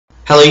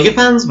Hello you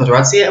fans,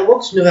 Motorats here, and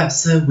welcome to another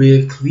episode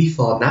with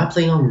Qliphort, now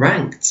playing on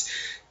Ranked.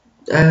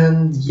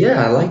 And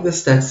yeah, I like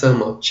this deck so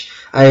much.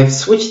 I've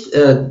switched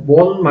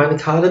one minor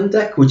card in the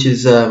deck, which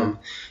is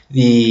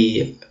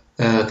the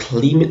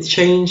Climate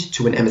change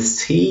to an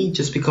MST,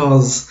 just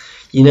because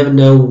you never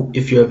know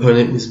if your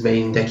opponent was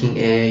main decking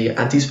a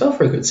anti-spell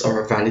fragrance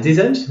or a Vanity's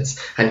Emptiness,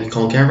 and you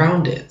can't get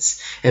around it.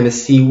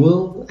 MST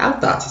will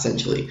out that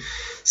essentially.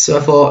 So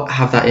I thought I'd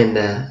have that in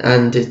there,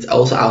 and it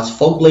also outs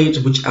Fog Blades,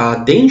 which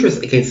are dangerous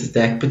against this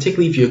deck,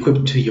 particularly if you equip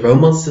them to your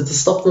own monster to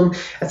stop them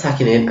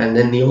attacking him, and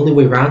then the only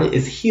way around it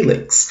is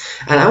Helix.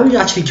 And how are we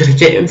actually going to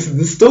get into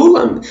this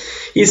duel?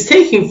 He's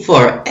taking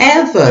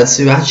forever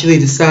to actually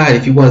decide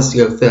if he wants to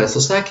go first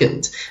or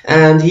second,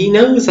 and he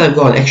knows I've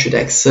got an extra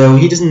deck, so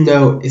he doesn't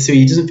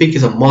think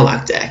it's a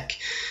Monarch deck,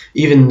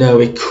 even though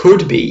it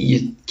could be.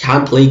 You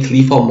can play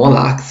Qliphort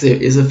Monarchs,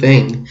 it is a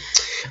thing.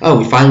 Oh,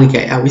 we finally we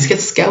get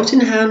Scout in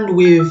hand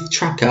with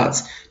trap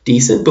cards.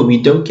 Decent, but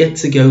we don't get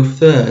to go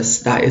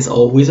first. That is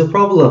always a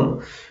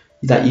problem,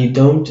 that you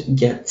don't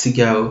get to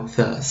go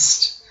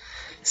first.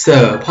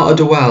 So, part of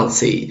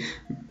duality.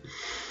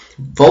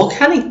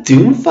 Volcanic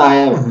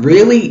Doomfire?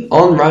 Really?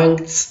 On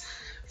ranked?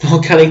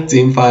 Volcanic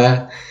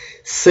Doomfire.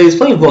 So he's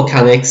playing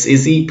Volcanics.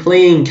 Is he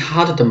playing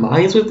card of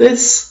Demise with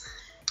this?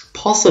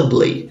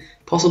 Possibly.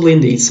 Possibly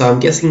indeed. So I'm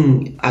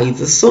guessing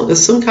there's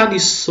some kind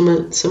of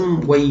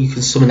some way you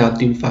can summon out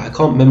Doomfire. I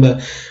can't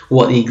remember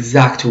what the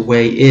exact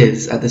way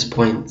is at this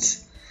point.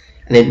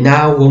 And it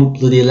now won't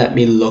bloody let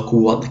me look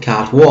what the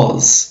card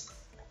was.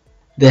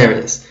 There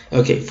it is.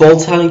 Okay,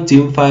 Volcanic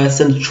Doomfire,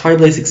 send a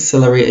Tri-Blaze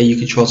Accelerator you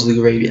control to the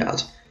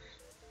graveyard.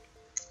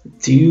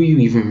 Do you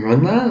even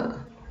run that?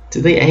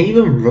 Do they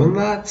even run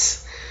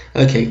that?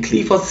 Okay,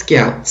 Qliphort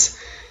Scout.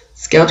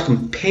 Scout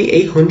can pay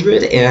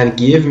 800 and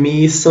give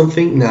me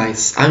something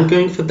nice. I'm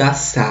going for that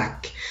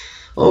stack.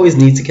 Always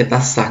need to get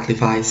that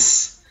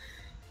sacrifice.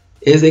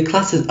 Is it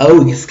classes?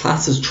 Oh, it's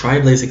classes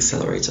Tri-Blaze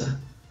Accelerator.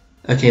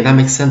 Okay, that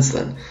makes sense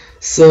then.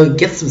 So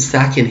get some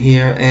stack in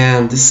here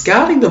and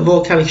discarding the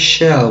Volcanic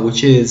Shell,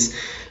 which is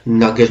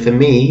not good for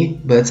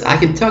me, but I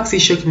can Toxic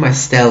Shock my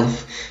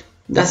Stealth.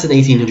 That's an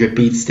 1800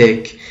 beat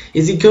stick.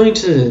 Is he going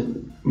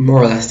to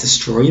more or less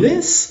destroy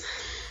this?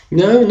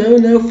 No,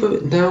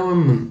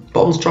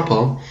 bottoms drop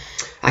on.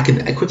 I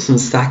can equip some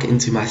stack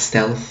into my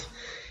stealth.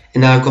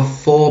 And now I've got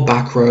 4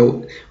 back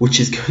row, which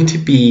is going to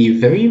be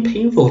very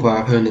painful for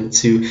our opponent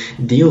to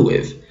deal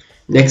with.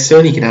 Next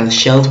turn he can add a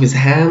shell to his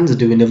hand,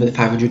 do another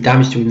 500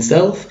 damage to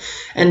himself,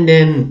 and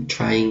then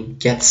try and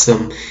get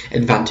some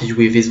advantage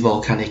with his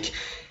Volcanic,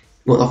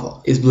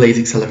 well, his Blaze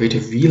Accelerator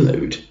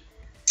reload.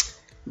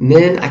 And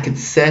then I can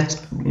set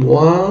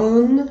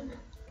 1,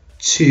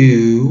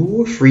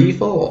 2, 3,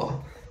 4.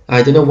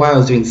 I don't know why I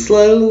was doing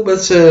slow,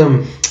 but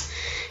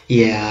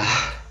yeah.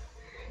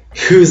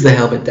 Who's the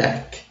Helmet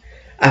deck?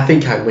 I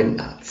think I win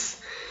that.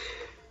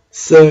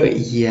 So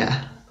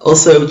yeah.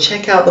 Also,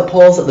 check out the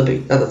polls at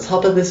the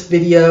top of this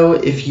video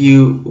if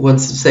you want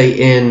to say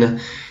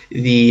in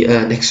the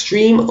next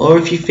stream, or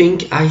if you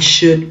think I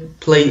should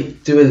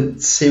do a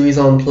series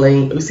on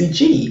playing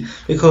OCG,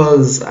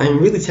 because I'm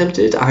really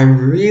tempted.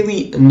 I'm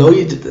really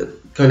annoyed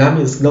that Konami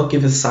has not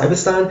given us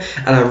Cyberstein,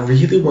 and I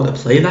really want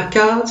to play that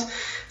card.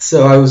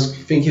 So I was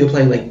thinking of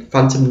playing like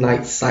Phantom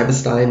Knight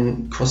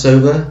Cyberstein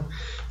crossover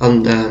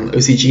on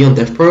OCG on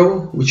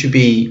DevPro, which would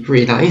be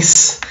pretty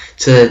nice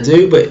to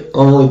do, but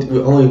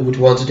only would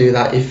want to do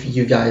that if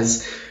you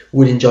guys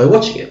would enjoy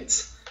watching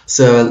it.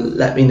 So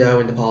let me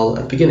know in the poll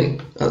at the beginning,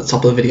 at the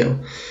top of the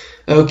video.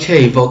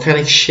 Okay,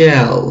 Volcanic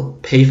Shell,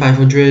 pay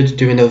 500,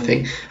 do another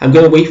thing. I'm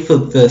going to wait for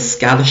the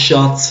scatter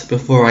shot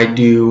before I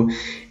do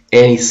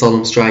any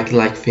Solemn Strike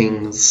like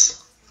things.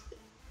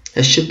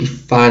 It should be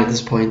fine at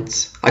this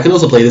point. I can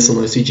also play this on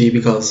OCG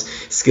because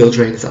skill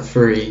drain is at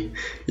 3.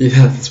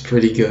 Yeah, that's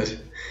pretty good.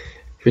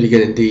 Pretty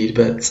good indeed,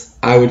 but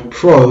I would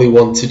probably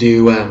want to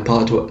do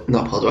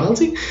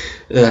Cyberstein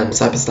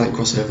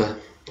crossover,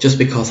 just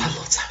because I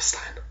love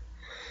Cyberstein.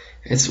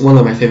 It's one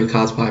of my favourite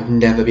cards, but I've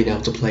never been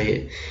able to play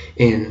it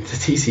in the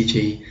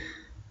TCG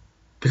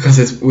because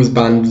it was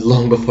banned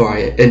long before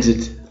I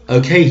entered.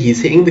 Okay,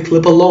 he's hitting the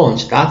Clipper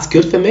launch. That's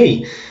good for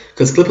me,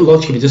 because Clipper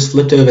launch can be just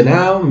flipped over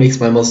now, makes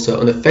my monster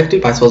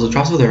unaffected by spells or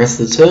traps for the rest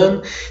of the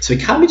turn, so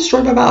it can be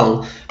destroyed by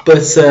battle, but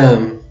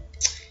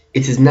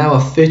it is now a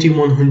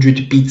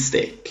 3100 beat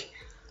stick.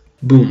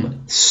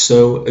 Boom,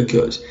 so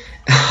good.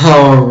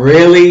 Oh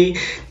really?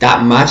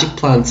 That Magic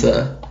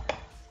Planter,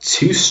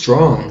 too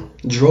strong.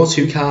 Draw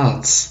 2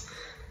 cards.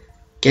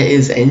 Get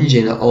his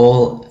engine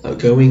all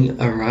going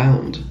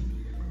around.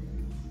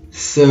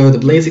 So the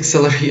Blaze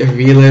Accelerator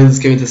reload is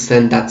going to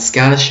send that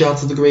Scatter Shot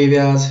to the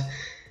graveyard.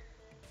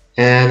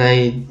 And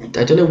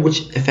I don't know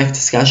which effect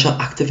Scatter Shot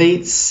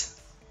activates.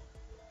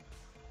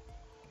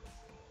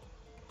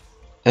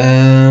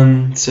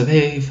 So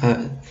pay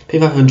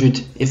 500.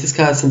 If this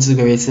card sends to the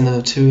graveyard, send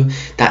another 2.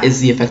 That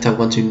is the effect I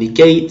want to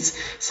negate.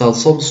 So I'll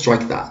Solemn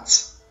Strike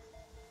that.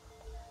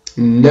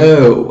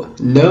 No,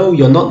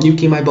 you're not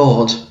nuking my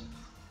board.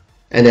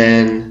 And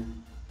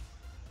then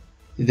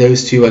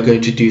those 2 are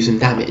going to do some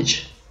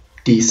damage.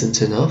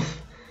 decent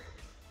enough.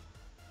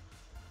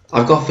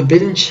 I've got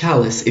Forbidden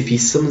Chalice if he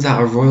summons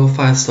out a Royal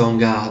Firestorm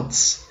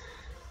Guards,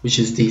 which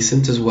is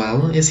decent as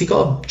well. Has he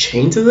got a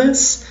chain to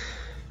this?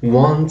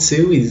 1,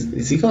 2,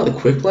 is he got a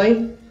quick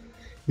play?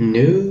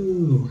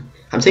 No.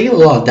 I'm taking a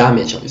lot of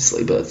damage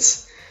obviously,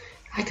 but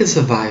I can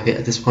survive it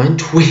at this point.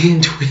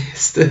 Twin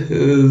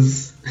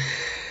Twisters.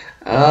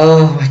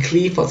 Oh, my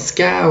Qliphort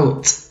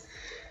Scout.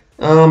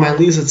 Oh, my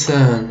loser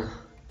turn.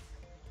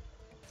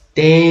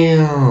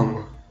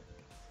 Damn.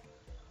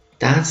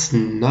 That's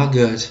not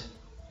good.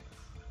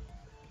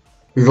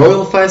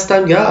 Royal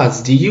Firestorm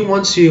Guards, do you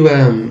want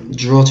to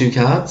draw 2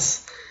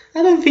 cards?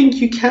 I don't think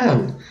you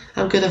can.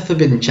 I'm gonna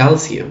Forbidden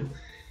Chalice you.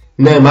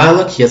 No, my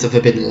luck, he has a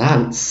Forbidden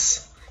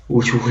Lance,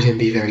 which wouldn't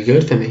be very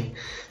good for me.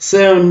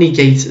 So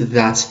negate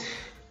that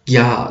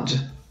Guard.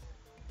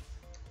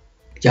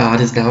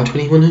 Guard is now a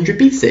 2100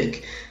 beat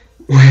stick,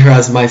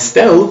 whereas my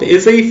Stealth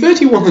is a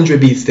 3100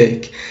 beat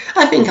stick.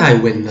 I think I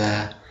win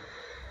there.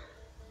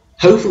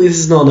 Hopefully this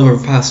is not another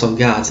Firestorm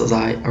Guards,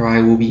 or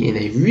I will be in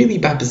a really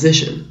bad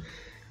position.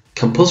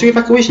 Compulsory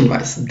Evacuation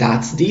Device,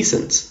 that's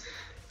decent.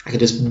 I can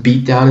just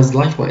beat down his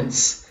life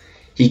points.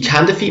 He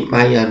can defeat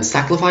my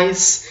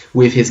Sacrifice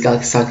with his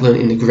Galaxy Cyclone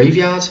in the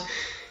graveyard,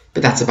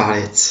 but that's about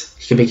it.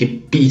 He can make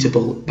it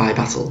beatable by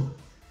battle.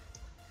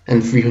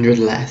 And 300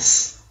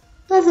 less.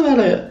 That's about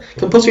it.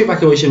 Compulsory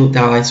Evacuation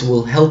Device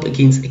will help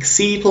against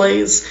Exceed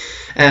plays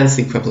and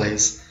Secret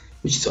plays,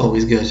 which is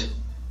always good.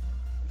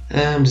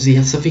 Does he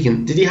have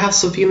something did he have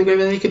something in the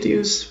graveyard that he could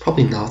use?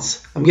 Probably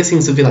not. I'm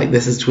guessing something like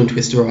this is Twin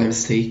Twister or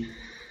MST.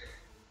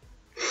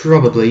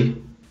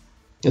 Probably.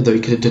 Although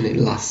he could have done it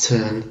last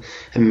turn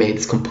and made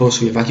this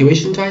compulsory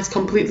evacuation device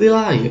completely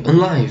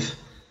unlive.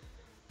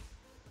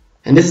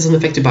 And this is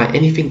unaffected by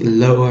anything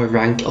lower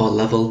rank or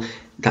level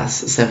that's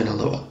 7 or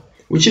lower,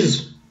 which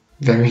is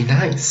very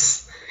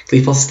nice.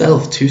 Qliphort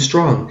Stealth, too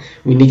strong.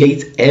 We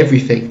negate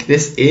everything.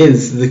 This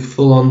is the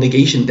full-on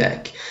negation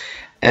deck.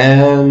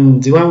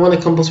 And do I want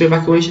a compulsory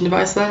evacuation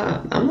device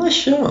there? I'm not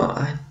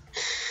sure.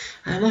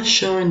 I'm not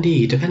sure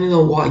indeed. Depending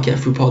on what I get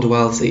through Pod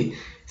Duality,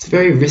 it's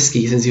very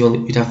risky since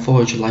you'd have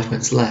 400 life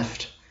points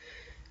left.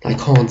 I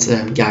can't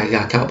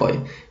Gaga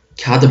Cowboy.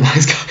 Card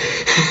Demise.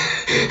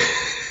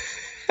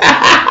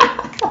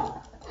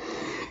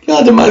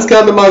 Card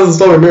Demise and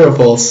Stormy Mirror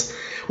Force.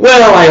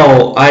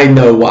 Well, I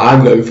know what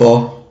I'm going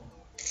for.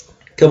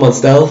 Come on,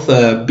 Stealth,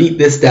 beat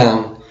this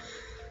down.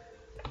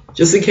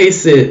 Just in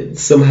case it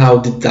somehow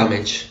did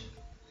damage.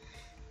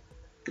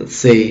 Let's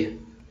see.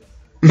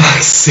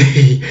 Max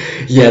C.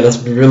 Yeah, that's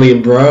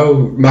brilliant,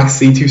 bro. Max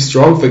C too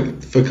strong for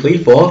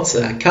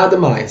Qliphort. Card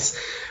Demise.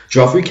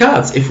 Draw 3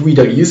 cards. If we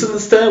don't use them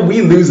this turn,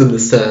 we lose them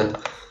this turn.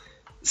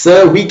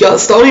 So we got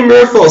Stormy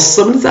Mirror Force,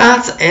 Summoned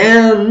Art,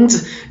 and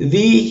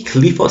the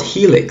Qliphort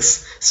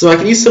Helix. So I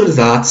can use Summoned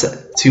Art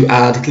to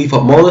add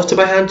Qliphort Monolith to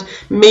my hand.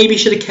 Maybe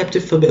should have kept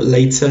it for a bit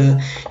later.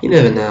 You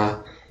never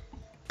know.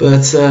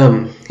 But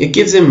it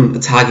gives him a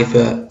target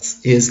for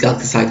his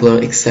Galaxy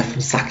Cyclone except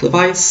from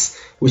Sacrifice,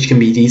 which can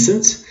be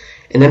decent.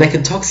 And then I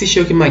can Toxic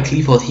Shock in my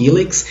Qliphort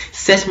Helix,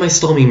 set my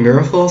Stormy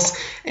Mirror Force,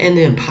 and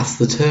then pass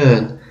the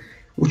turn,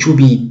 which will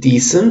be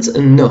decent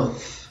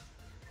enough.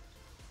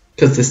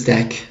 Because this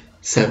deck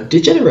so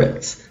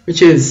degenerate,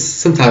 which is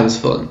sometimes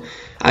fun.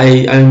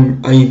 I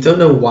don't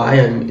know why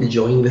I'm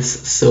enjoying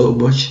this so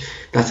much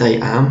that I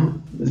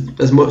am,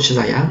 as much as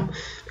I am,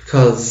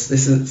 because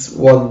this is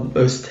one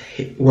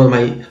of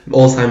my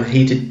all-time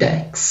hated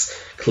decks,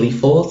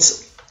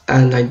 Qliphort,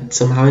 and I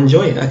somehow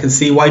enjoy it. I can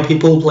see why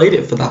people played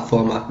it for that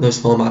format, those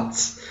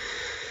formats.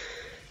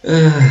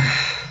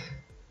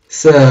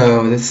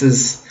 So this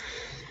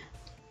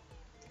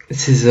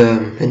is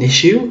an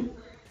issue.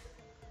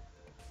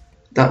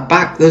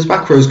 Those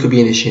back rows could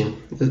be an issue.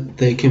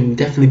 They can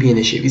definitely be an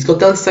issue. He's got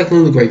Galaxy Cyclone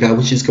in the graveyard,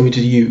 which he's going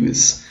to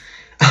use.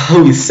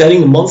 Oh, he's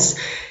setting the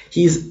monster.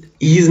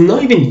 He's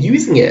not even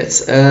using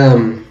it.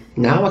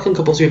 Now I can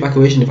compulsory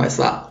evacuation device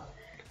that.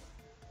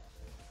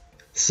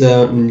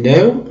 So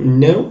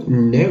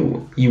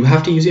no. You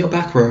have to use your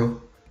back row.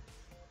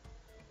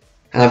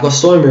 And I've got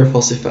Stormy Mirror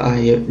Force if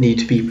I need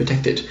to be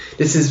protected.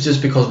 This is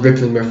just because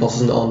Rippling Mirror Force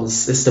isn't on the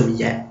system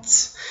yet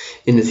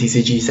in the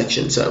TCG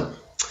section. So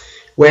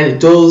when it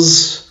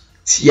does,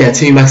 yeah,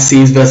 2 Max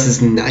C's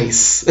versus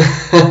Nice.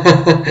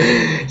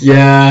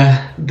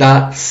 Yeah,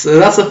 that's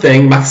a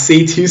thing. Max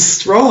C too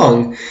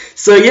strong.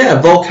 So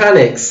yeah,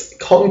 Volcanics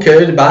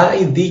conquered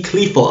by the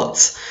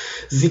Qliphort.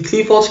 The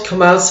Qliphort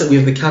come out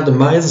with the card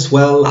Demise as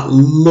well, that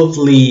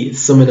lovely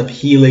summon of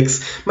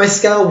Helix. My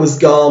Scout was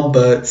gone,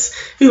 but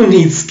who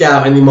needs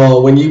Scout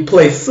anymore when you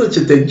play such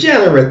a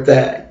degenerate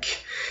deck?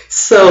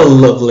 So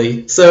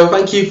lovely. So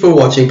thank you for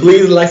watching.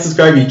 Please like,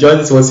 subscribe if you enjoyed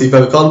this and want to see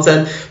further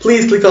content.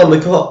 Please click on the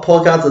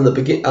podcast at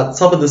the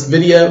top of this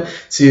video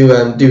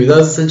to do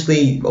those.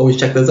 Essentially, always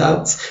check those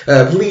out.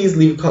 Please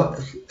leave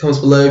comments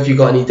below if you've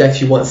got any decks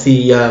you want to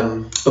see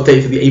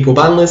updated for the April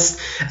ban list.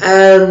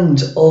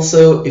 And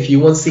also, if you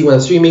want to see when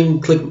I'm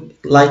streaming, click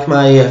like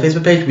my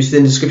Facebook page, which is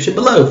in the description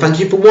below. Thank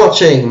you for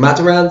watching. Matt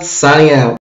Durant signing out.